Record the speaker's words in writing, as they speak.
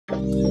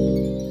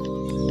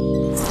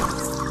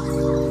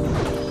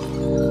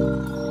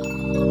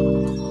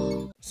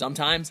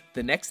Sometimes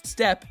the next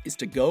step is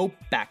to go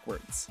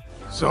backwards.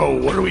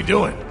 So what are we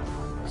doing?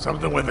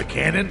 Something with a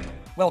cannon?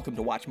 Welcome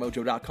to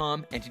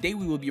WatchMojo.com, and today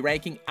we will be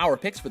ranking our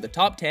picks for the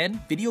top 10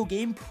 video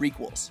game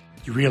prequels.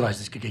 You realize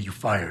this could get you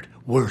fired.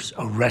 Worse,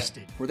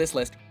 arrested. For this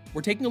list,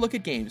 we're taking a look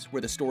at games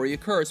where the story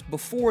occurs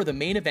before the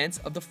main events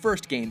of the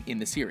first game in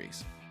the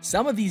series.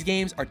 Some of these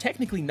games are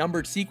technically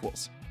numbered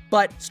sequels,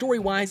 but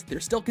story-wise, they're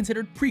still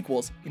considered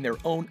prequels in their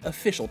own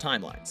official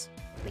timelines.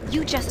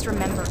 You just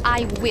remember,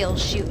 I will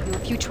shoot you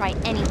if you try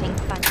anything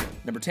funny.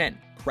 Number 10,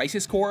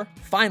 Crisis Core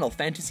Final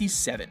Fantasy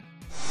VII.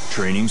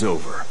 Training's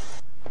over.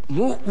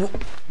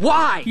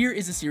 Why? Here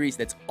is a series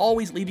that's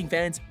always leaving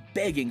fans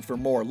begging for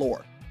more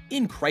lore.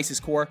 In Crisis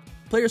Core,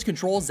 players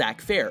control Zack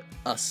Fair,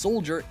 a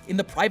soldier in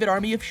the private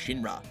army of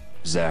Shinra.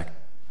 Zack.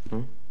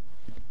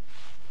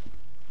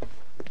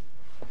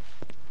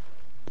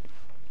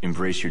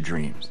 Embrace your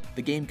dreams.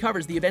 The game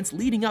covers the events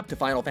leading up to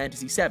Final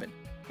Fantasy VII,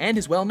 and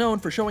is well known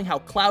for showing how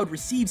Cloud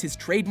receives his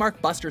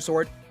trademark Buster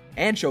Sword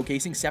and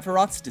showcasing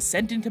Sephiroth's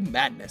descent into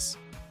madness.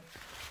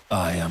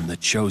 I am the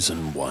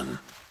chosen one.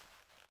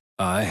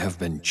 I have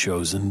been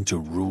chosen to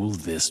rule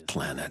this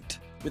planet.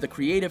 With a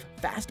creative,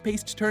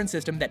 fast-paced turn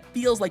system that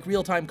feels like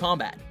real-time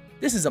combat,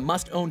 this is a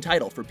must-own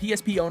title for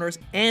PSP owners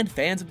and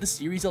fans of the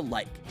series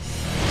alike.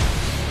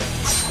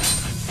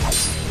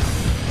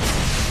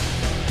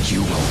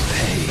 You will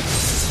pay.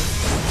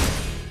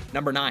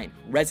 Number 9,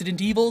 Resident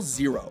Evil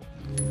 0.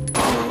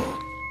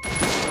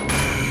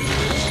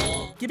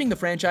 Giving the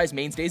franchise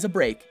mainstays a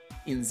break,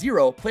 in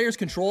 0, players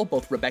control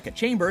both Rebecca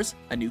Chambers,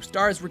 a new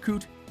STARS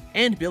recruit,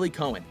 and Billy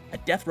Cohen, a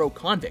death row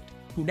convict,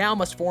 who now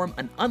must form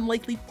an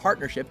unlikely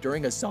partnership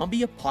during a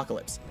zombie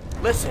apocalypse.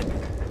 Listen,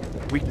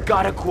 we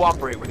gotta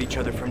cooperate with each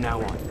other from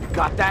now on. You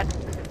got that?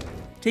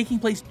 Taking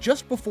place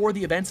just before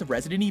the events of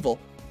Resident Evil,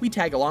 we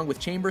tag along with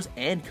Chambers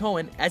and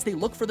Cohen as they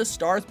look for the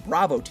STARS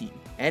Bravo team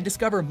and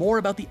discover more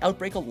about the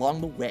outbreak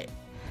along the way.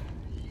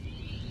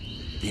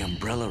 The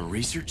Umbrella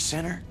Research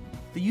Center?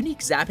 The unique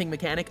zapping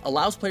mechanic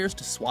allows players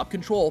to swap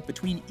control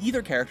between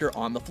either character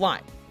on the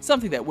fly,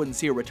 something that wouldn't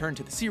see a return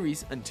to the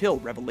series until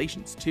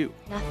Revelations 2.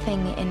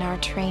 Nothing in our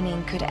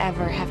training could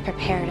ever have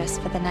prepared us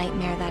for the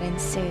nightmare that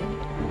ensued.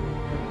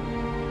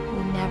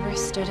 We never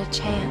stood a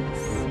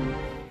chance.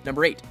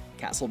 Number 8,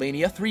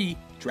 Castlevania 3,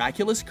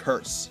 Dracula's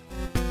Curse.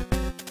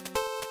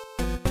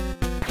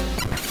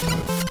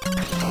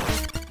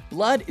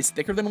 Blood is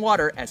thicker than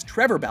water as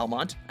Trevor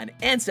Belmont, an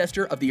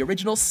ancestor of the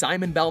original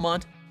Simon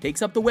Belmont,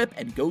 takes up the whip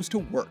and goes to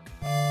work.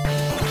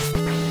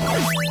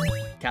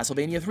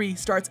 Castlevania 3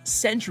 starts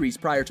centuries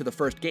prior to the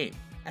first game,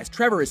 as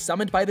Trevor is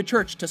summoned by the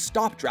church to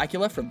stop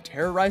Dracula from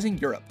terrorizing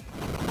Europe.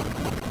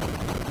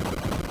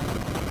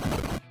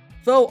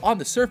 Though on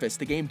the surface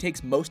the game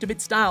takes most of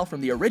its style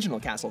from the original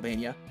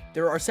Castlevania,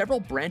 there are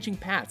several branching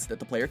paths that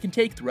the player can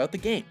take throughout the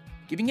game,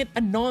 giving it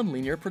a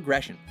non-linear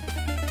progression.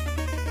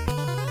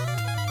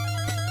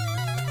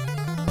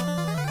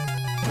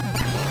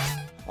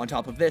 On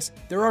top of this,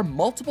 there are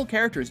multiple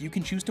characters you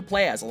can choose to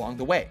play as along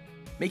the way,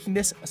 making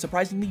this a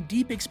surprisingly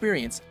deep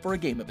experience for a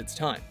game of its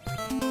time.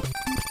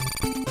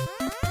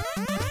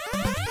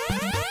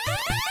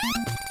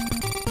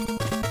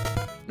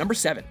 Number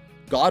 7,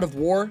 God of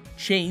War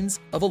Chains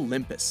of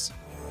Olympus.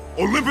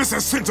 Olympus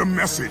has sent a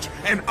message,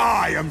 and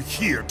I am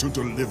here to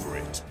deliver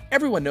it.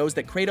 Everyone knows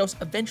that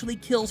Kratos eventually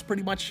kills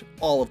pretty much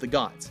all of the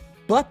gods,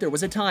 but there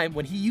was a time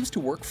when he used to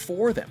work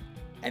for them,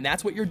 and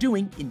that's what you're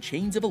doing in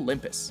Chains of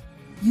Olympus.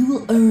 You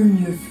will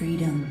earn your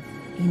freedom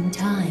in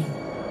time.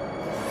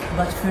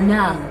 But for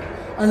now,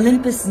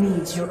 Olympus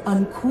needs your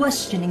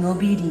unquestioning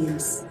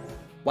obedience.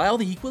 While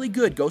the equally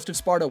good Ghost of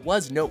Sparta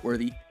was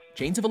noteworthy,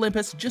 Chains of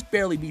Olympus just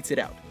barely beats it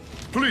out.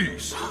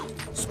 Please,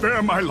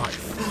 spare my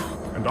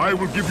life, and I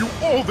will give you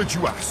all that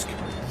you ask.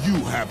 You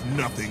have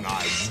nothing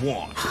I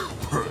want,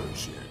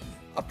 Persian.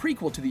 A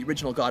prequel to the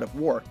original God of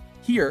War,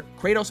 here,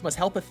 Kratos must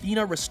help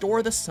Athena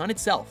restore the sun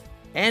itself,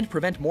 and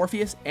prevent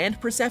Morpheus and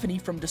Persephone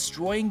from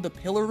destroying the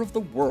Pillar of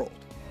the World.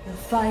 The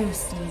fire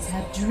steeds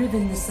have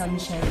driven the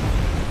sunshine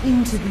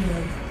into the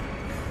earth.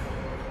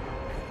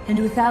 And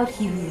without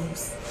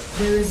Helios,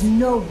 there is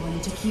no one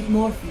to keep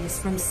Morpheus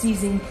from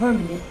seizing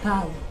permanent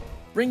power.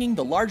 Bringing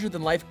the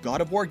larger-than-life God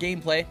of War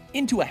gameplay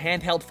into a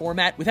handheld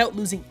format without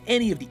losing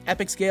any of the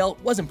epic scale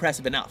was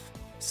impressive enough.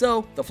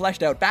 So, the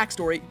fleshed-out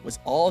backstory was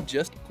all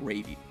just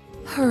gravy.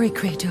 Hurry,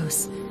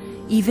 Kratos.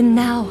 Even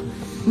now,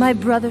 my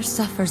brother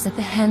suffers at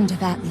the hand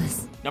of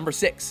Atlas. Number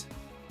 6,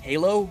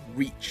 Halo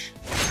Reach.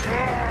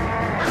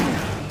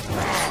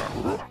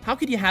 How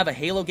could you have a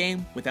Halo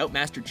game without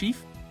Master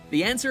Chief?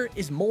 The answer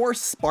is more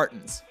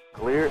Spartans.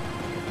 Clear.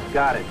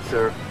 Got it,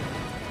 sir.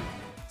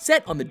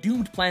 Set on the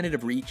doomed planet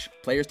of Reach,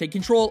 players take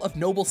control of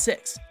Noble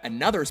 6,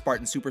 another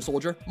Spartan super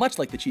soldier, much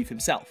like the Chief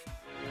himself.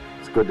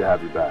 It's good to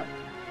have you back.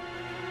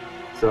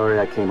 Sorry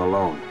I came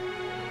alone.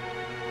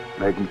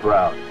 Make him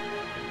proud.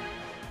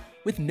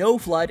 With no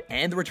Flood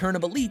and the return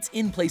of elites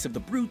in place of the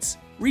brutes,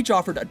 Reach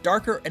offered a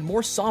darker and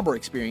more somber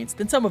experience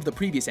than some of the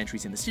previous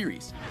entries in the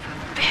series.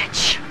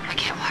 Bitch, I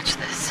can't watch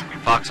this.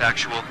 Fox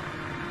Actual,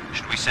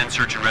 should we send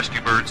search and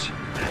rescue birds?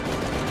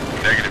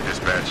 Negative,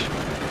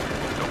 dispatch.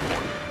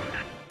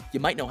 You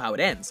might know how it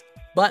ends,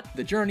 but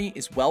the journey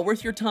is well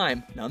worth your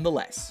time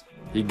nonetheless.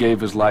 He gave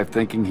his life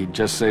thinking he'd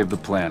just save the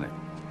planet.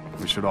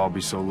 We should all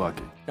be so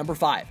lucky. Number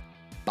 5.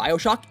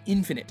 BioShock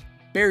Infinite,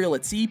 Burial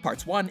at Sea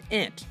Parts 1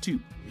 and 2.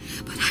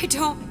 But I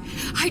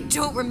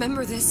don't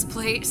remember this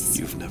place.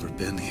 You've never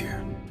been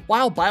here.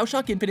 While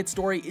BioShock Infinite's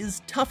story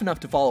is tough enough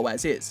to follow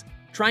as is,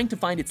 trying to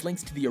find its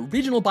links to the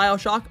original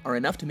BioShock are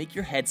enough to make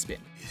your head spin.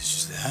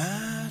 Is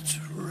that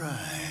right?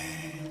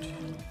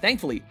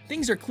 Thankfully,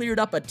 things are cleared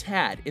up a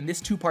tad in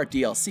this 2-part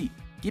DLC,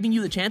 giving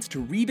you the chance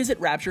to revisit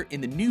Rapture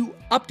in the new,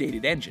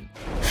 updated engine.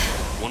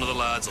 One of the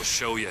lads will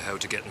show you how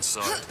to get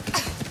inside.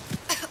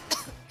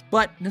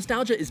 But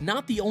nostalgia is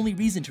not the only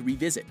reason to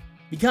revisit,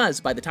 because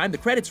by the time the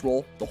credits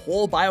roll, the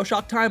whole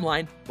BioShock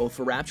timeline, both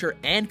for Rapture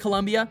and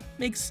Columbia,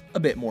 makes a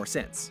bit more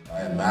sense.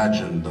 I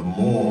imagined the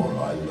more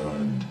I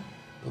learned,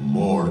 the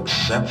more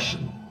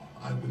exceptional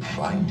I would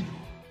find you.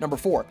 Number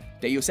 4.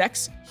 Deus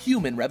Ex: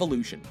 Human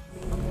Revolution.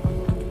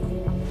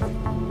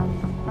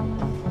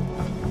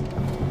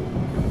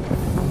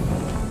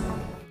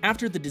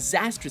 After the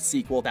disastrous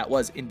sequel that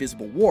was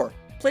Invisible War,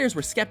 players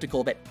were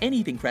skeptical that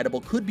anything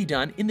credible could be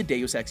done in the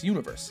Deus Ex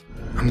universe.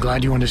 I'm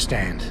glad you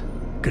understand.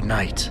 Good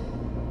night,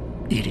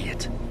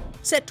 idiot.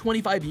 Set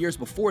 25 years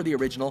before the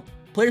original,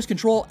 players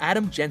control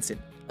Adam Jensen,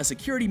 a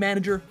security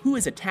manager who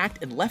is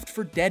attacked and left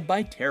for dead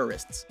by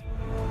terrorists.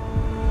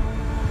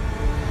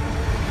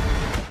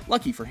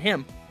 Lucky for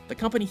him, the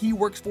company he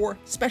works for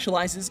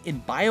specializes in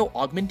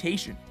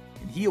bio-augmentation,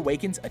 and he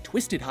awakens a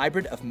twisted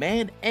hybrid of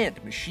man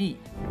and machine.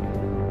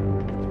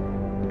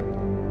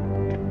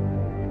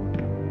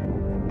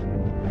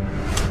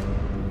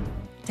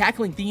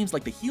 Tackling themes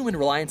like the human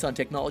reliance on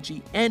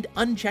technology and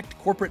unchecked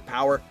corporate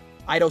power,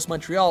 Eidos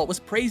Montreal was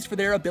praised for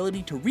their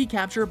ability to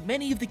recapture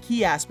many of the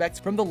key aspects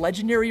from the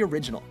legendary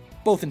original,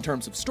 both in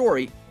terms of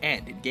story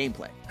and in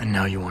gameplay. And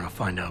now you want to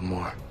find out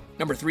more.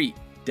 Number 3.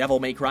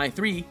 Devil May Cry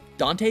 3: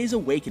 Dante's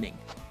Awakening.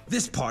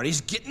 This party's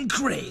getting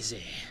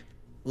crazy.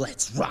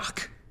 Let's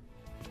rock.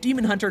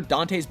 Demon Hunter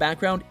Dante's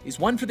background is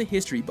one for the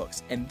history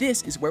books, and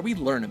this is where we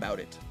learn about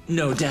it.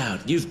 No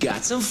doubt you've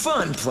got some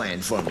fun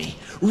planned for me.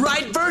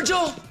 Right,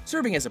 Virgil?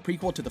 Serving as a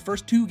prequel to the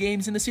first 2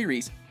 games in the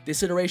series,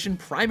 this iteration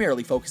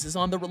primarily focuses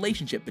on the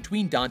relationship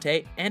between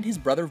Dante and his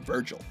brother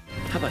Virgil.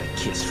 How about a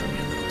kiss from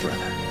your little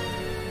brother?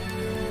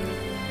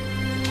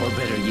 Or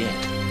better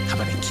yet, how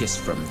about a kiss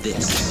from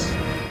this?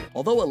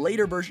 Although a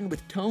later version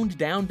with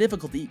toned-down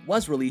difficulty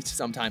was released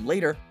sometime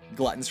later,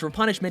 gluttons for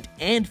punishment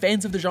and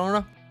fans of the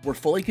genre were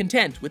fully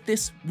content with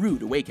this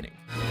rude awakening.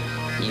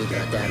 You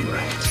got that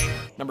right.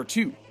 Number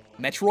 2.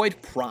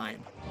 Metroid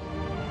Prime.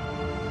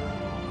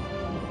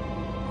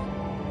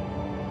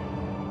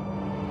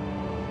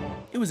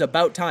 It was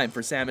about time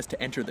for Samus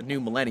to enter the new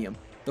millennium,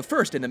 the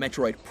first in the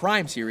Metroid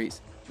Prime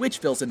series, which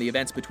fills in the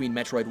events between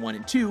Metroid 1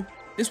 and 2.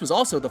 This was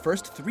also the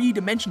first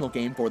 3-dimensional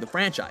game for the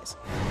franchise.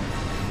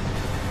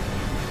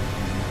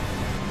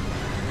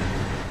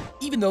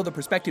 Even though the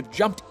perspective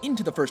jumped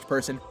into the first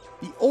person,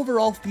 the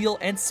overall feel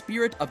and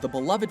spirit of the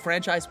beloved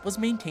franchise was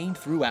maintained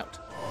throughout.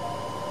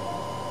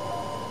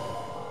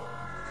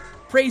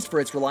 Praised for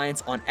its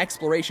reliance on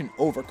exploration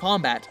over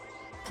combat,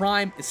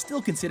 Prime is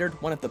still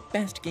considered one of the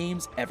best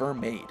games ever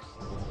made.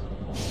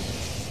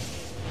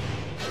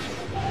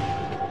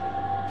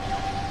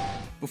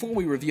 Before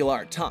we reveal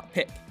our top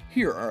pick,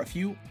 here are a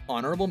few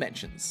honorable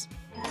mentions.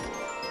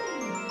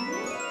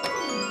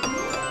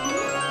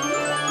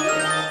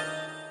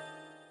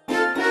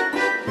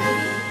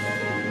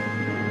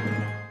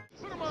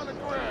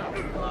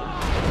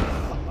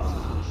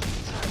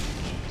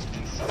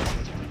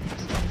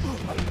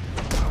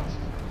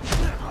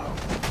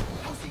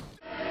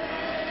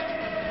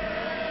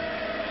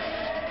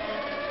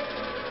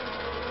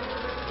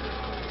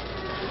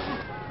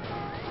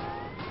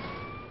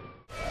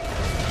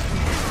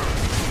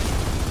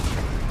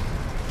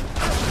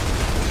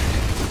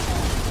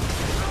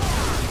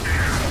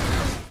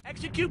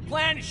 Execute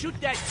plan to shoot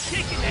that chick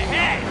in the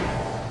head!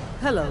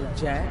 Hello,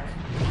 Jack.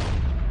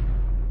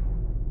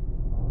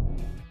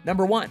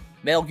 Number 1.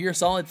 Metal Gear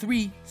Solid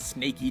 3: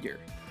 Snake Eater.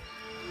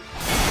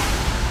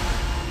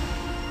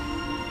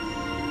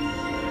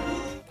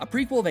 A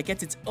prequel that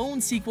gets its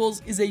own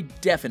sequels is a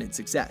definite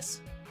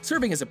success.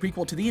 Serving as a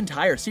prequel to the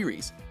entire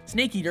series,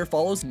 Snake Eater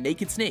follows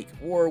Naked Snake,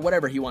 or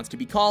whatever he wants to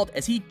be called,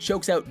 as he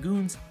chokes out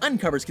goons,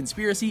 uncovers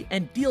conspiracy,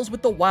 and deals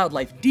with the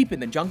wildlife deep in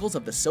the jungles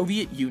of the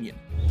Soviet Union.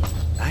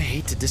 I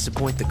hate to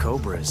disappoint the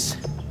Cobras,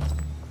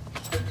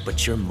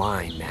 but you're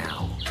mine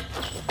now.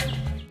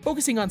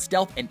 Focusing on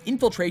stealth and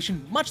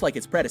infiltration much like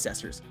its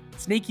predecessors,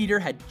 Snake Eater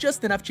had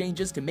just enough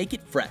changes to make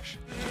it fresh.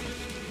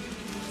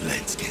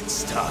 Let's get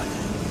started.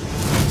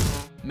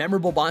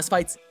 Memorable boss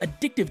fights,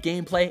 addictive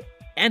gameplay,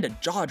 and a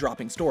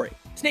jaw-dropping story,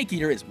 Snake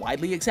Eater is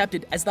widely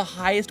accepted as the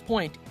highest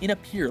point in a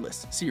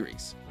peerless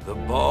series. The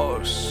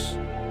boss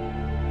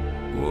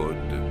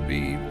would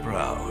be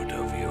proud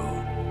of you.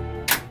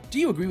 Do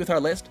you agree with our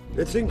list?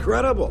 It's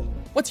incredible.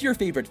 What's your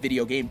favorite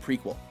video game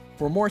prequel?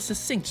 For more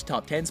succinct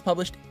top 10s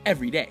published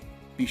every day,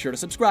 be sure to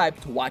subscribe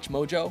to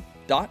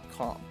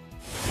WatchMojo.com.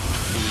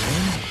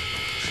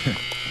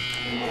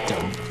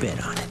 Don't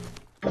bet on it.